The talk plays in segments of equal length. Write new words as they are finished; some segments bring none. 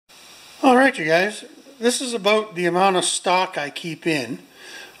Alright you guys, this is about the amount of stock I keep in.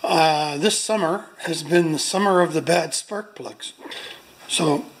 This summer has been the summer of the bad spark plugs.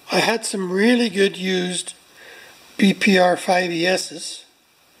 So I had some really good used BPR 5ESs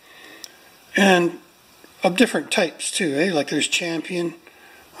and of different types too, like there's Champion,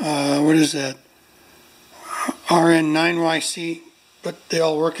 what is that, RN9YC, but they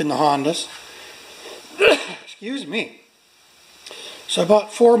all work in the Hondas. Excuse me. So I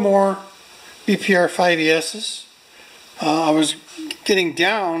bought 4 more BPR 5ESs. I was getting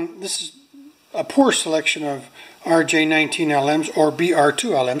down, this is a poor selection of RJ19LMs or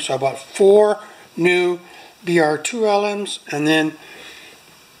BR2LMs, so I bought 4 new BR2LMs and then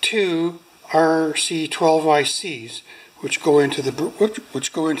 2 RC12YCs which go into the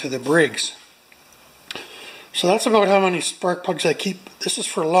Briggs. So that's about how many spark plugs I keep. This is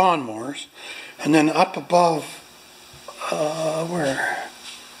for lawnmowers. And then up above, where?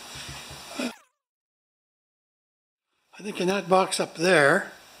 I think in that box up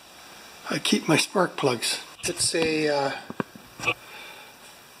there, I keep my spark plugs. It's a,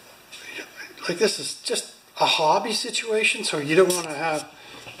 like this is just a hobby situation, so you don't want to have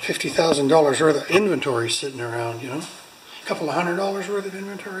 $50,000 worth of inventory sitting around, you know. A couple of $100 worth of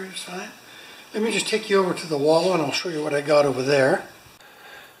inventory is fine. Let me just take you over to the wall and I'll show you what I got over there.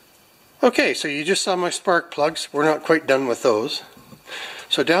 Okay, so you just saw my spark plugs. We're not quite done with those.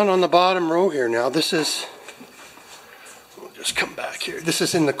 So down on the bottom row here now, this is, we'll just come back here. This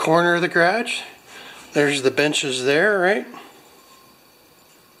is in the corner of the garage. There's the benches there, right?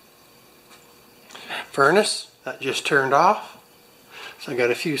 Furnace, that just turned off. So I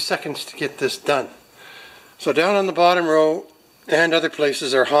got a few seconds to get this done. So down on the bottom row and other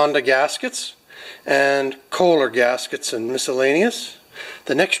places are Honda gaskets and Kohler gaskets and miscellaneous.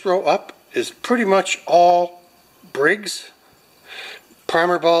 The next row up is pretty much all Briggs,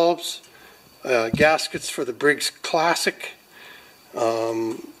 primer bulbs, gaskets for the Briggs Classic,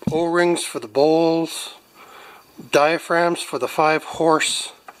 O-rings for the bowls, diaphragms for the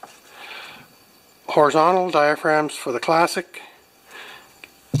 5-horse horizontal diaphragms for the Classic,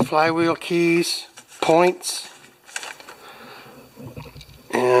 flywheel keys, points,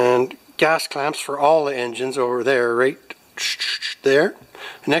 and gas clamps for all the engines over there, right there.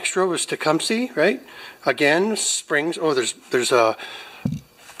 The next row is Tecumseh, right? Again, springs. Oh, there's a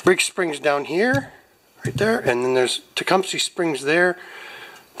Briggs springs down here, right there, and then there's Tecumseh springs there.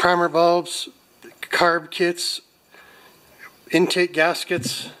 Primer bulbs, carb kits, intake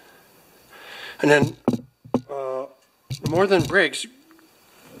gaskets, and then more than Briggs,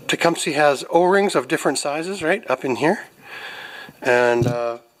 Tecumseh has O-rings of different sizes, right, up in here. And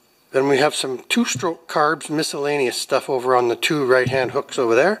then we have some 2-stroke carbs, miscellaneous stuff over on the 2 right-hand hooks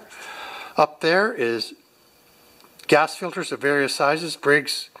over there. Up there is gas filters of various sizes,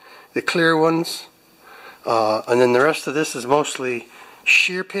 Briggs, the clear ones. And then the rest of this is mostly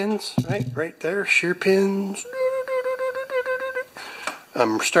shear pins, right there, shear pins.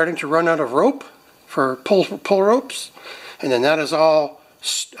 I'm starting to run out of rope for pull ropes. And then that is all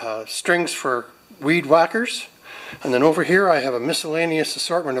strings for weed whackers. And then over here I have a miscellaneous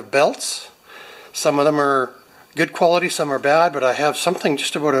assortment of belts. Some of them are good quality, some are bad, but I have something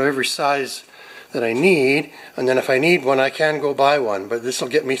just about every size that I need. And then if I need one, I can go buy one, but this will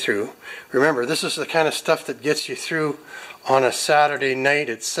get me through. Remember, this is the kind of stuff that gets you through on a Saturday night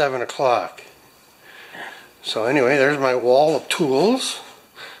at 7 o'clock. So anyway, there's my wall of tools.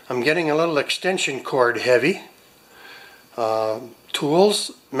 I'm getting a little extension cord heavy.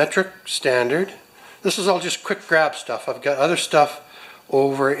 Tools, metric, standard. This is all just quick grab stuff. I've got other stuff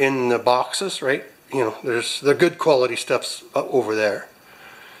over in the boxes, right? You know, there's the good quality stuff's over there.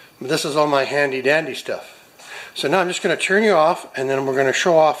 But this is all my handy dandy stuff. So now I'm just going to turn you off, and then we're going to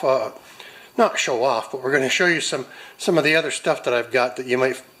show off, not show off, but we're going to show you some of the other stuff that I've got that you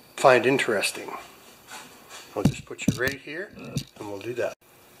might find interesting. I'll just put you right here, and we'll do that.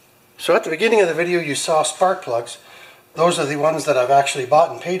 So at the beginning of the video you saw spark plugs. Those are the ones that I've actually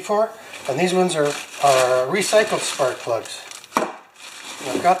bought and paid for, and these ones are recycled spark plugs. And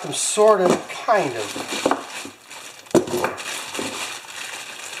I've got them sorted, kind of.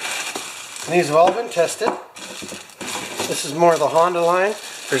 And these have all been tested. This is more of the Honda line.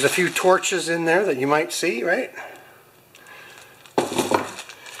 There's a few torches in there that you might see, right?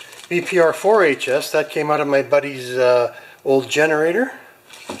 BPR 4HS, that came out of my buddy's old generator.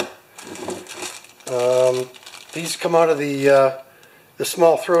 These come out of the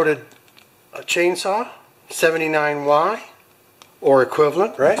small-throated chainsaw, 79Y, or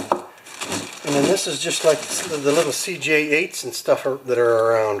equivalent, right? And then this is just like the little CJ8s and stuff that are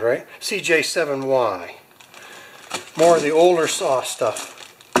around, right? CJ7Y. More of the older saw stuff.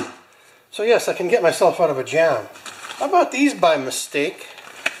 So yes, I can get myself out of a jam. I bought these by mistake.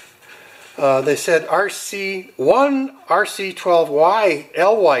 They said RC1 RC12Y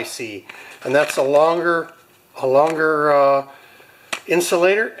LYC, and that's a longer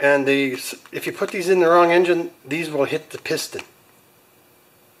insulator. And if you put these in the wrong engine, these will hit the piston.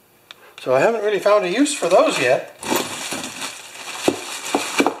 So I haven't really found a use for those yet.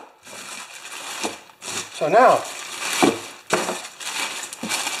 So now,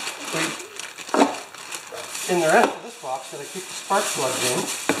 in the rest of this box that I keep the spark plugs in,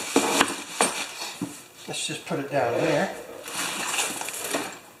 let's just put it down there.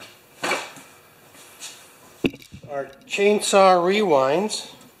 Our chainsaw rewinds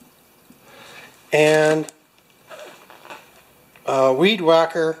and weed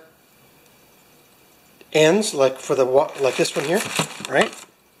whacker ends, like this one here, right?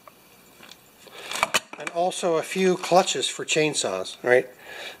 And also a few clutches for chainsaws, right?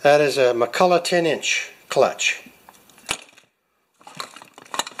 That is a McCulloch 10-inch clutch.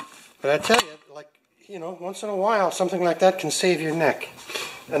 But I tell you, like, you know, once in a while something like that can save your neck.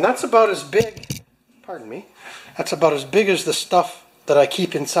 And that's about as big, pardon me, that's about as big as the stuff that I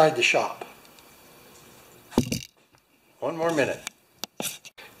keep inside the shop. One more minute.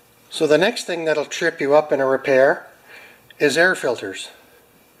 So the next thing that'll trip you up in a repair is air filters.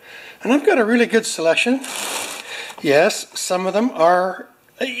 And I've got a really good selection. Yes, some of them are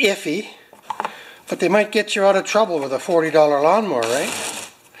iffy, but they might get you out of trouble with a $40 lawnmower, right?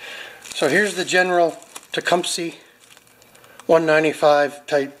 So here's the general Tecumseh 195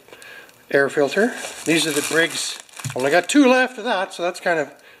 type air filter. These are the Briggs. Only got 2 left of that, so that's kind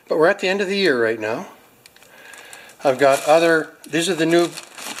of, but we're at the end of the year right now. I've got these are the new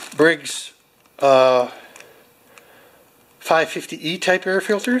Briggs 550E type air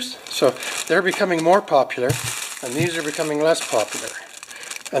filters. So they're becoming more popular, and these are becoming less popular.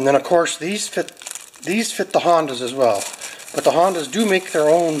 And then of course these fit the Hondas as well. But the Hondas do make their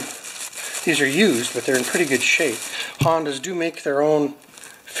own. These are used, but they're in pretty good shape. Hondas do make their own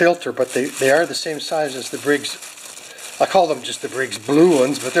filter, but they are the same size as the Briggs. I call them just the Briggs blue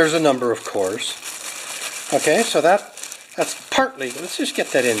ones, but there's a number, of course. Okay, so that's partly. Let's just get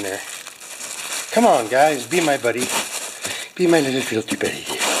that in there. Come on, guys, be my buddy. Be my little filter buddy.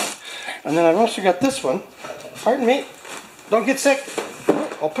 And then I've also got this one. Pardon me. Don't get sick.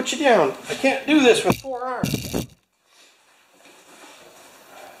 I'll put you down. I can't do this with 4 arms.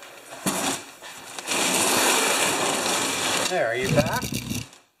 There, are you back?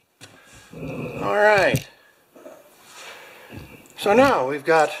 Alright. So now we've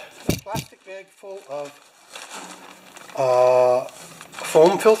got a plastic bag full of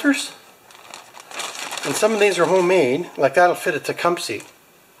foam filters. And some of these are homemade, like that'll fit a Tecumseh,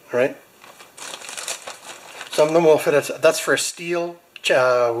 right? Some of them will fit that's for a steel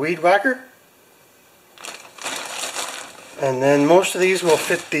weed whacker. And then most of these will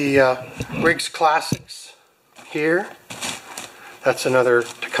fit the Briggs Classics here. That's another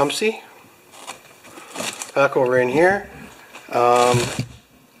Tecumseh. Back over in here. I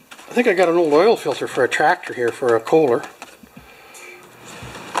think I got an old oil filter for a tractor here for a Kohler.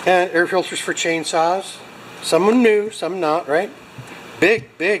 And air filters for chainsaws. Some are new, some not, right?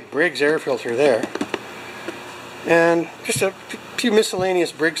 Big Briggs air filter there. And just a few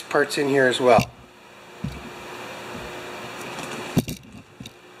miscellaneous Briggs parts in here as well.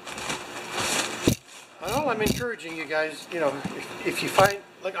 Well, I'm encouraging you guys, you know, if you find,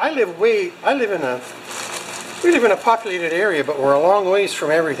 like we live in a populated area, but we're a long ways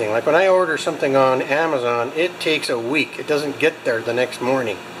from everything. Like when I order something on Amazon, it takes a week. It doesn't get there the next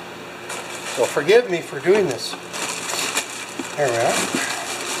morning. So forgive me for doing this. There we are.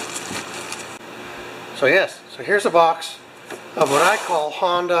 So yes, so here's a box of what I call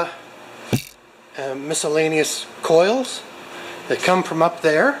Honda miscellaneous coils that come from up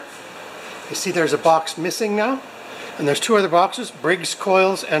there. You see there's a box missing now, and there's 2 other boxes, Briggs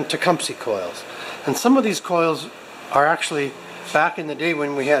coils and Tecumseh coils. And some of these coils are actually back in the day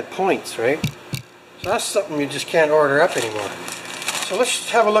when we had points, right? So that's something you just can't order up anymore. So let's just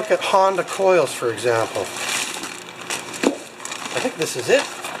have a look at Honda coils, for example. I think this is it.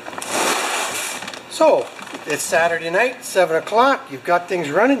 So, it's Saturday night, 7 o'clock, you've got things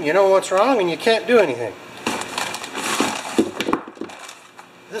running, you know what's wrong, and you can't do anything.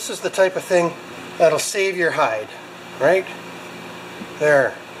 This is the type of thing that'll save your hide, right?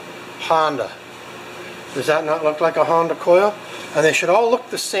 There, Honda. Does that not look like a Honda coil? And they should all look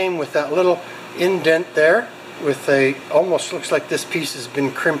the same with that little indent there, with almost looks like this piece has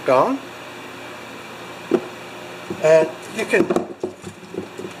been crimped on. And you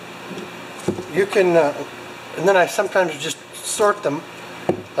can, and then I sometimes just sort them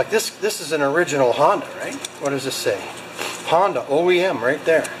Like this is an original Honda, right? What does this say? Honda OEM right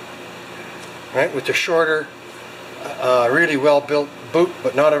there. Right, with the shorter, really well built boot,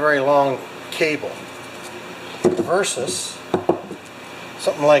 but not a very long cable. Versus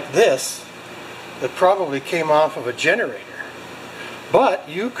something like this that probably came off of a generator. But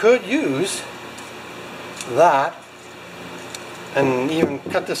you could use that and even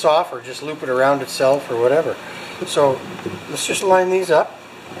cut this off or just loop it around itself or whatever. So let's just line these up.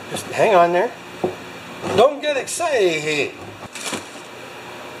 Just hang on there. Don't get excited.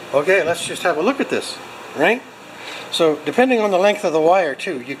 Okay, let's just have a look at this, right? So depending on the length of the wire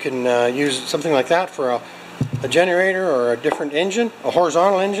too, you can use something like that for a generator or a different engine, a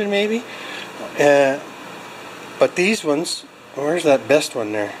horizontal engine maybe. But these ones, where's that best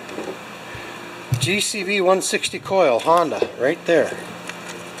one there? GCV 160 coil, Honda, right there.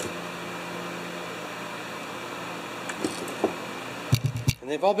 And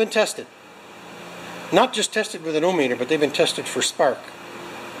they've all been tested. Not just tested with an ohmmeter, but they've been tested for spark.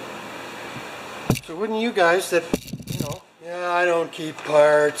 So wouldn't you guys that, you know, yeah, I don't keep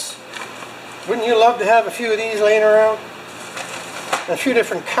parts. Wouldn't you love to have a few of these laying around? And a few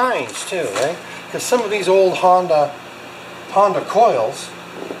different kinds too, right? Because some of these old Honda coils,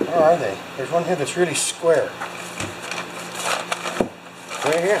 where are they? There's one here that's really square.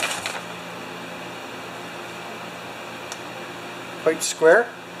 Right here. Quite square.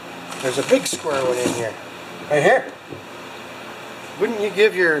 There's a big square one in here. Right here. Wouldn't you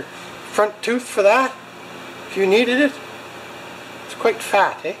give your front tooth for that if you needed it? It's quite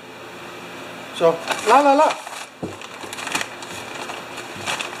fat, eh? So, la la la.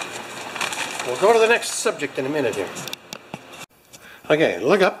 We'll go to the next subject in a minute here. Okay,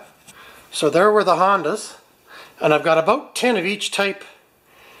 look up. So there were the Hondas, and I've got about 10 of each type.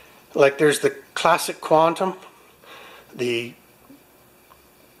 Like there's the Classic Quantum, the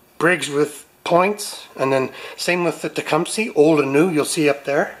Briggs with points, and then same with the Tecumseh, old and new, you'll see up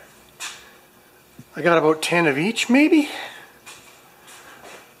there. I got about 10 of each, maybe.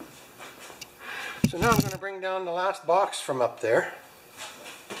 So now I'm going to bring down the last box from up there.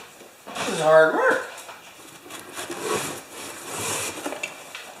 This is hard work.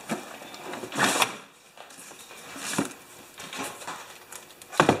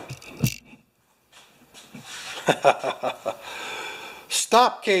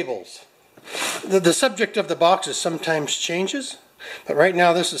 Stop cables. The subject of the boxes sometimes changes, but right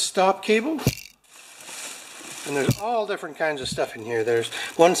now this is stop cable. And there's all different kinds of stuff in here. There's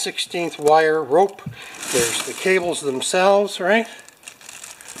 1/16 wire rope. There's the cables themselves, right?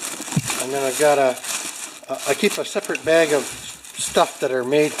 And then I've got I keep a separate bag of stuff that are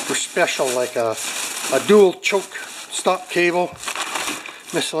made for special, like a dual choke stop cable,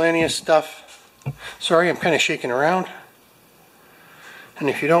 miscellaneous stuff. Sorry, I'm kind of shaking around. And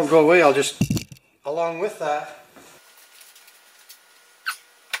if you don't go away, I'll just, along with that,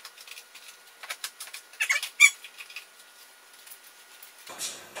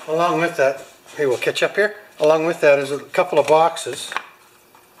 hey, we'll catch up here. Along with that is a couple of boxes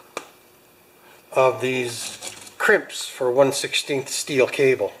of these crimps for 1/16 steel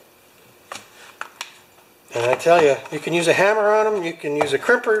cable. And I tell you, you can use a hammer on them, you can use a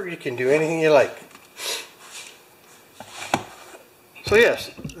crimper, you can do anything you like. So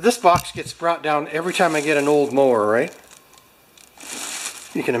yes, this box gets brought down every time I get an old mower, right?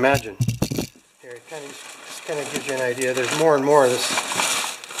 You can imagine. Here, it kind of gives you an idea. There's more and more of this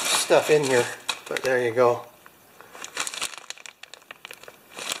stuff in here, but there you go.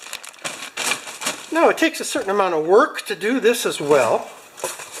 Now, it takes a certain amount of work to do this as well.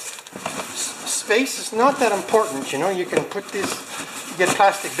 Space is not that important, you know. You can put these, you get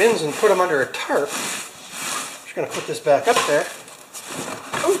plastic bins and put them under a tarp. Just going to put this back up there.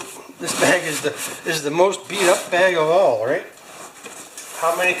 Oh, this bag is the most beat up bag of all, right?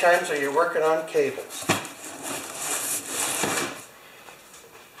 How many times are you working on cables?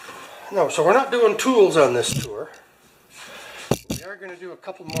 No, so we're not doing tools on this tour. We are going to do a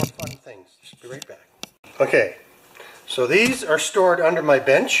couple more fun things. Just be right back. Okay, so these are stored under my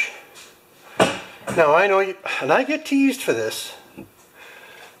bench. Now I know you, and I get teased for this,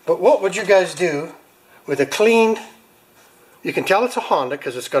 but what would you guys do with a cleaned, you can tell it's a Honda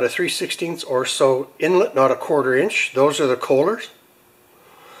because it's got a 3/16 or so inlet, not a 1/4 inch. Those are the Kohlers.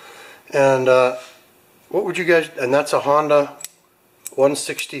 And what would you guys, and that's a Honda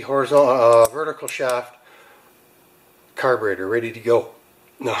 160 horizontal vertical shaft carburetor ready to go.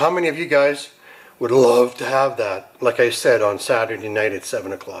 Now how many of you guys would love to have that, like I said, on Saturday night at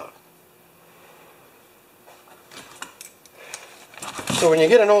 7 o'clock? So when you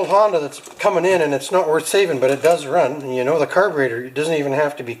get an old Honda that's coming in and it's not worth saving, but it does run, and you know the carburetor, it doesn't even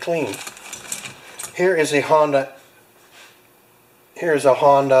have to be clean. Here is a Honda,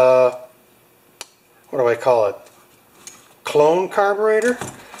 what do I call it? Clone carburetor.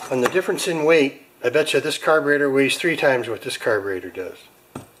 And the difference in weight, I bet you this carburetor weighs 3 times what this carburetor does.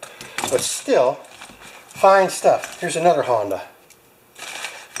 But still, fine stuff. Here's another Honda.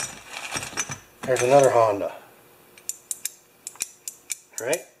 There's another Honda.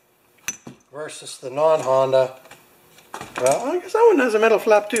 Right? Versus the non-Honda. Well, I guess that one has a metal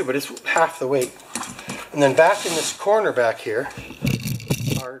flap too, but it's half the weight. And then back in this corner back here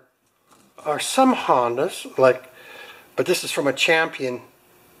are some Hondas, like, but this is from a Champion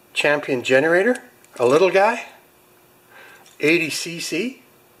generator, a little guy, 80cc.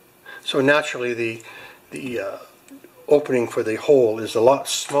 So naturally the opening for the hole is a lot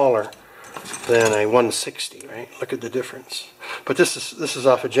smaller than a 160, right? Look at the difference. But this is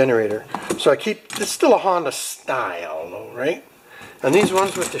off a generator. So it's still a Honda style though, right? And these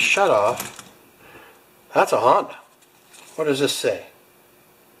ones with the shut off, that's a Honda. What does this say?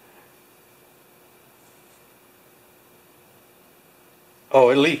 Oh,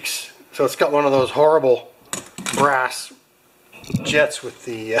 it leaks. So it's got one of those horrible brass jets with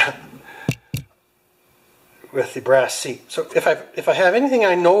the brass seat. So if I have anything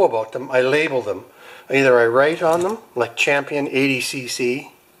I know about them, I label them. Either I write on them, like Champion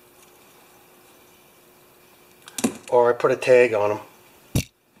 80cc, or I put a tag on them.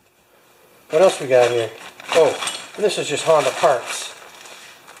 What else we got here? Oh, and this is just Honda parts.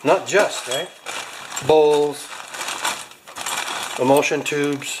 Not just, right? Bowls, emulsion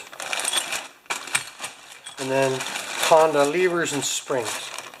tubes, and then Honda levers and springs.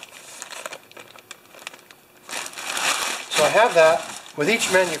 So I have that with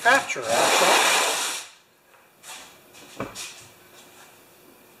each manufacturer actually.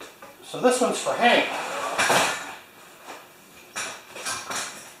 So this one's for Hank.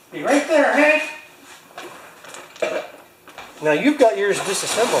 Be right there, Hank. Now you've got yours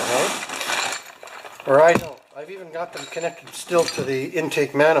disassembled, Hank. Or I don't. I've even got them connected still to the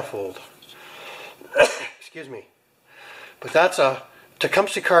intake manifold. Excuse me. But that's a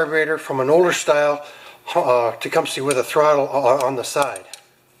Tecumseh carburetor from an older style Tecumseh with a throttle on the side.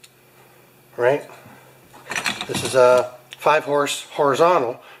 Right? This is a 5-horse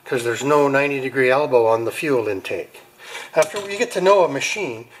horizontal because there's no 90-degree elbow on the fuel intake. After you get to know a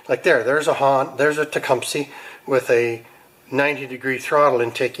machine, like there's a Tecumseh with a 90-degree throttle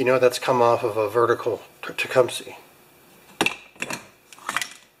intake, you know that's come off of a vertical Tecumseh.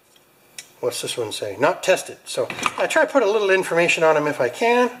 What's this one say? Not tested. So I try to put a little information on them if I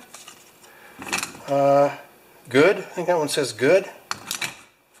can. Good. I think that one says good.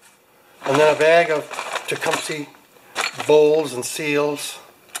 And then a bag of Tecumseh bowls and seals,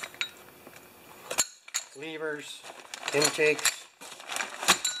 levers, intakes.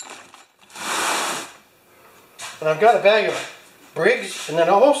 And I've got a bag of Briggs, and then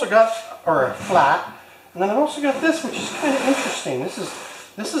I've also got, or a flat, and then I've also got this, which is kind of interesting. This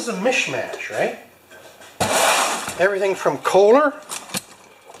is a mishmash, right? Everything from Kohler,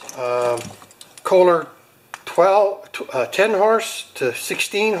 Kohler 10 horse to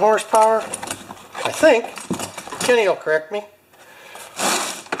 16 horsepower, I think. Kenny will correct me.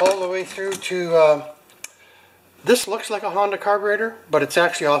 All the way through to, this looks like a Honda carburetor, but it's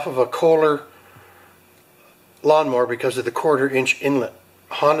actually off of a Kohler lawnmower because of the 1/4 inch inlet.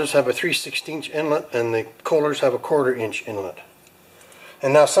 Hondas have a 3/16 inlet and the Kohlers have a 1/4 inch inlet.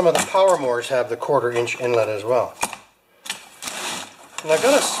 And now some of the Power Mores have the 1/4 inch inlet as well. And I've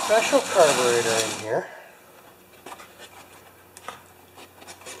got a special carburetor in here.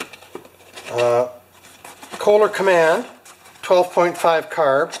 Kohler Command 12.5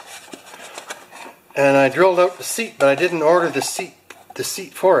 carb. And I drilled out the seat, but I didn't order the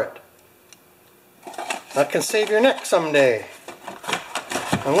seat for it. That can save your neck someday.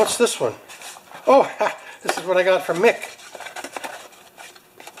 And what's this one? Oh, this is what I got from Mick.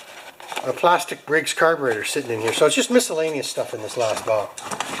 A plastic Briggs carburetor sitting in here. So it's just miscellaneous stuff in this last box.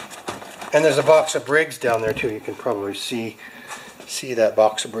 And there's a box of Briggs down there too. You can probably see that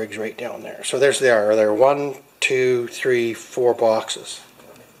box of Briggs right down there. So there are 1, 2, 3, 4 boxes.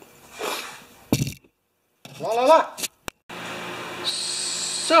 La la la.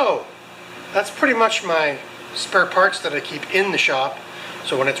 So that's pretty much my spare parts that I keep in the shop.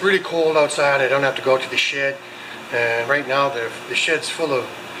 So when it's really cold outside, I don't have to go to the shed. And right now the shed's full of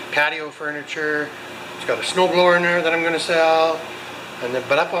patio furniture. It's got a snowblower in there that I'm going to sell. And then,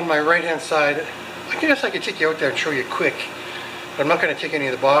 but up on my right hand side, I guess I could take you out there and show you quick. But I'm not going to take any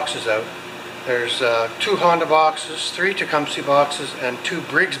of the boxes out. There's 2 Honda boxes, 3 Tecumseh boxes, and 2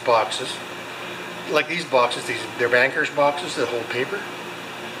 Briggs boxes. Like these boxes, they're bankers boxes that hold paper.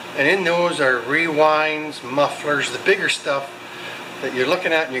 And in those are rewinds, mufflers, the bigger stuff that you're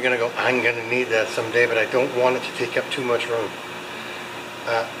looking at and you're going to go, I'm going to need that someday, but I don't want it to take up too much room.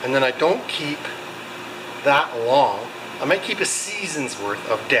 And then I don't keep that long. I might keep a season's worth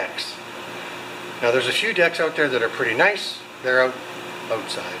of decks. Now there's a few decks out there that are pretty nice. They're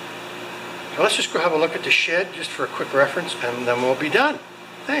outside. So let's just go have a look at the shed just for a quick reference and then we'll be done.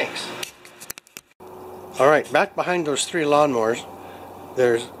 Thanks. Alright, back behind those 3 lawnmowers,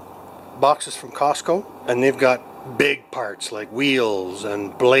 there's boxes from Costco, and they've got big parts like wheels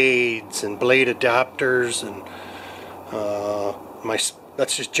and blades and blade adapters and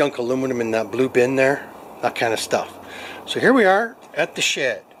that's just junk aluminum in that blue bin there, that kind of stuff. So here we are at the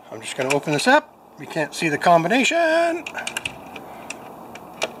shed. I'm just going to open this up. You can't see the combination.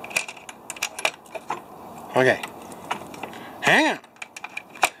 Okay, hang on,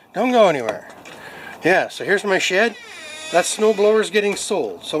 don't go anywhere. Yeah, so here's my shed. That snowblower's getting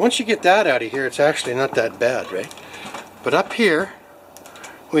sold. So once you get that out of here, it's actually not that bad, right? But up here,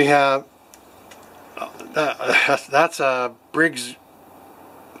 we have, that's a Briggs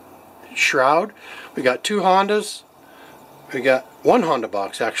shroud. We got 2 Hondas. We got 1 Honda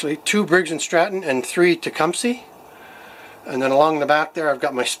box, actually. 2 Briggs & Stratton and 3 Tecumseh. And then along the back there, I've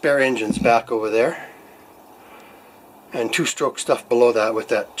got my spare engines back over there. And 2-stroke stuff below that with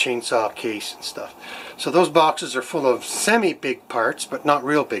that chainsaw case and stuff. So those boxes are full of semi-big parts, but not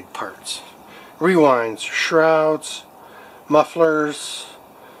real big parts. Rewinds, shrouds, mufflers,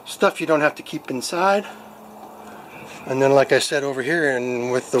 stuff you don't have to keep inside. And then like I said over here,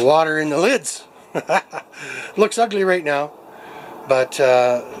 and with the water in the lids. Looks ugly right now, but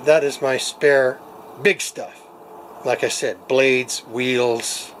that is my spare big stuff. Like I said, blades,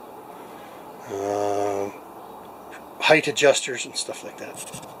 wheels, height adjusters and stuff like that.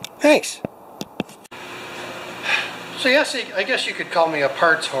 Thanks. So yes, I guess you could call me a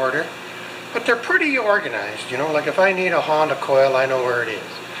parts hoarder, but they're pretty organized, you know. Like if I need a Honda coil, I know where it is.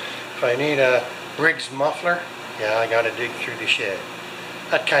 If I need a Briggs muffler, yeah, I gotta dig through the shed.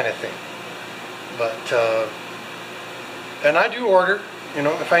 That kind of thing. But and I do order, you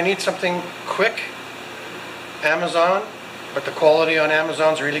know, if I need something quick, Amazon, but the quality on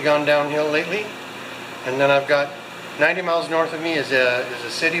Amazon's really gone downhill lately. And then I've got 90 miles north of me is a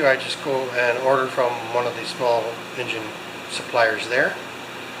city where I just go and order from one of these small engine suppliers there,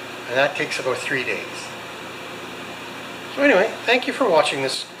 and that takes about 3 days. So anyway, thank you for watching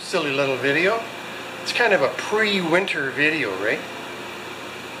this silly little video. It's kind of a pre-winter video, right?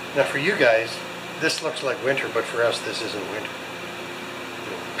 Now for you guys, this looks like winter, but for us this isn't winter.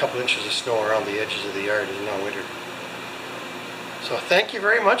 You know, a couple inches of snow around the edges of the yard is not winter. So thank you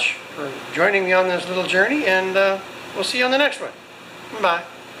very much for joining me on this little journey, and we'll see you on the next one. Bye.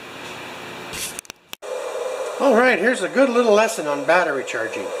 Alright, here's a good little lesson on battery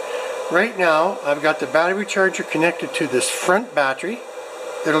charging. Right now, I've got the battery charger connected to this front battery.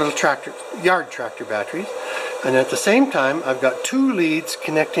 They're little tractor, yard tractor batteries. And at the same time, I've got 2 leads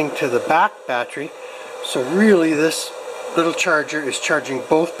connecting to the back battery. So really, this little charger is charging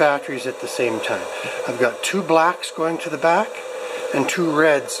both batteries at the same time. I've got 2 blacks going to the back and 2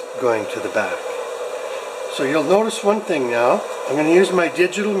 reds going to the back. So you'll notice one thing now. I'm going to use my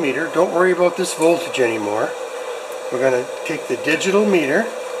digital meter. Don't worry about this voltage anymore. We're going to take the digital meter.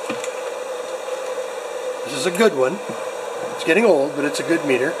 This is a good one. It's getting old, but it's a good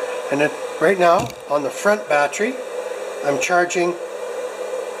meter. And right now, on the front battery, I'm charging,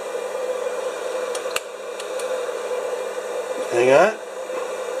 hang on,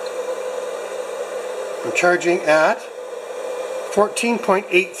 I'm charging at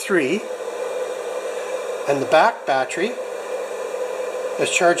 14.83, and the back battery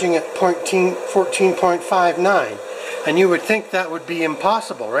is charging at 14.59. And you would think that would be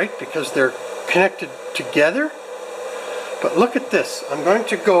impossible, right? Because they're connected together. But look at this. I'm going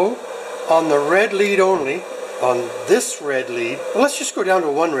to go on the red lead only, on this red lead. Well, let's just go down to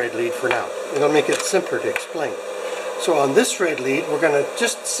 1 red lead for now. It'll make it simpler to explain. So on this red lead, we're going to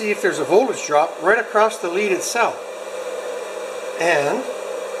just see if there's a voltage drop right across the lead itself. And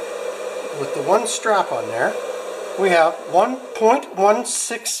with the 1 strap on there, we have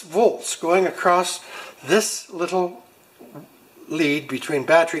 1.16 volts going across this little lead between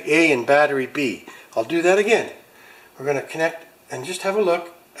battery A and battery B. I'll do that again. We're going to connect and just have a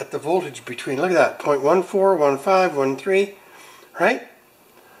look at the voltage between, look at that, 0.14, 15, 13, right?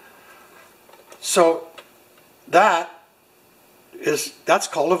 So that's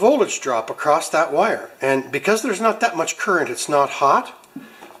called a voltage drop across that wire. And because there's not that much current, it's not hot,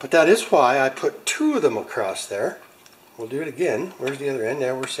 But that is why I put two of them across there. We'll do it again. Where's the other end?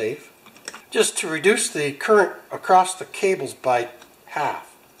 There, we're safe. Just to reduce the current across the cables by half.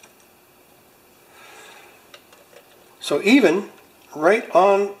 So even right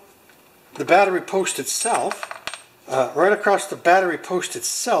on the battery post itself, right across the battery post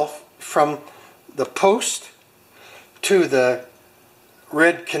itself, from the post to the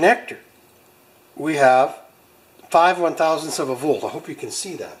red connector, we have 5/1000ths of a volt. I hope you can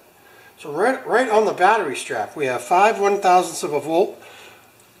see that. So right on the battery strap, we have 5/1000ths of a volt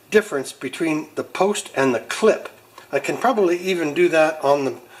difference between the post and the clip. I can probably even do that on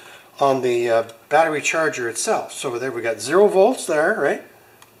the battery charger itself. So there we got 0 volts there, right?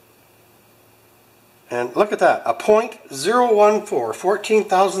 And look at that, a 0.014,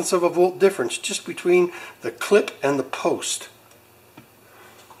 14/1000ths of a volt difference just between the clip and the post.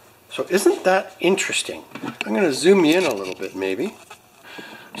 So isn't that interesting? I'm going to zoom in a little bit maybe.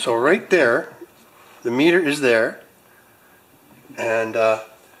 So right there, the meter is there, and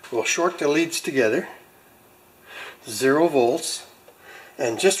we'll short the leads together. 0 volts,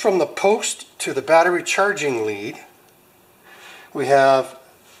 and just from the post to the battery charging lead, we have,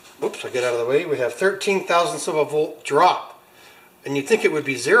 oops, I get out of the way, we have 13/1000ths of a volt drop. And you'd think it would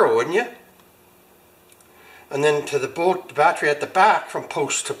be 0, wouldn't you? And then to the battery at the back, from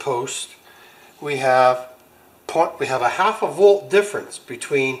post to post, we have a half a volt difference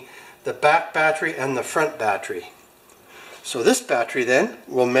between the back battery and the front battery. So this battery then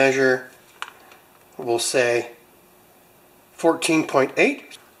will measure, we'll say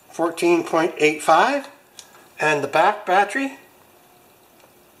 14.8, 14.85, and the back battery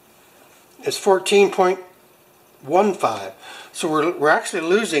is 14.15. So we're actually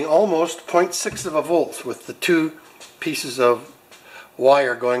losing almost 0.6 of a volt with the two pieces of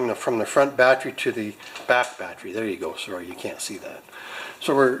wire going from the front battery to the back battery. There you go. Sorry, you can't see that.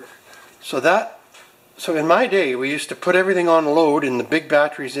 So in my day, we used to put everything on load in the big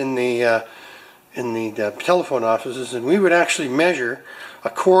batteries in the telephone offices, and we would actually measure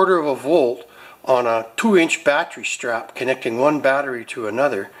 1/4 of a volt on a 2-inch battery strap connecting one battery to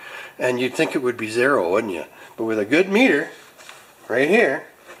another, and you'd think it would be 0, wouldn't you? But with a good meter, right here,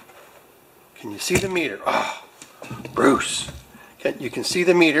 can you see the meter? Oh, Bruce, you can see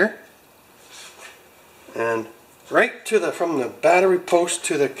the meter, and right to from the battery post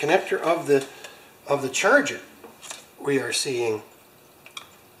to the connector of the charger, we are seeing.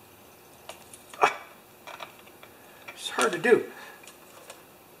 It's hard to do.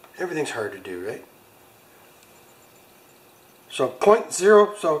 Everything's hard to do, right? So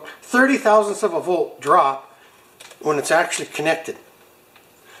 30/1000ths of a volt drop when it's actually connected.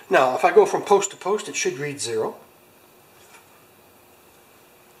 Now, if I go from post to post, it should read 0.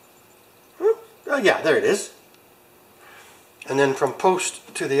 Yeah, there it is. And then from post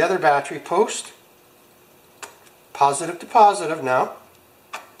to the other battery post, positive to positive now.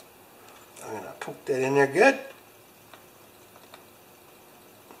 I'm going to poke that in there good.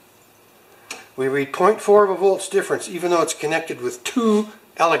 We read 0.4 of a volts difference, even though it's connected with 2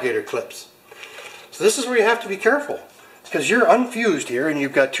 alligator clips. So this is where you have to be careful, because you're unfused here and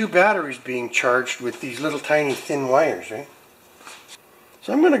you've got 2 batteries being charged with these little tiny thin wires, right?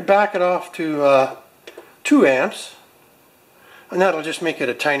 So I'm going to back it off to 2 amps, and that'll just make it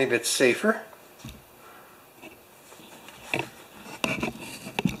a tiny bit safer.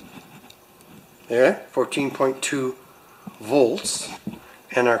 There, 14.2 volts,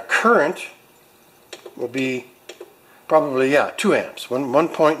 and our current will be probably, 2 amps,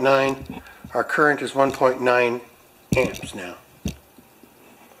 1.9. Our current is 1.9 amps now.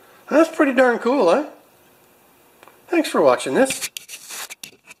 That's pretty darn cool, huh? Thanks for watching this.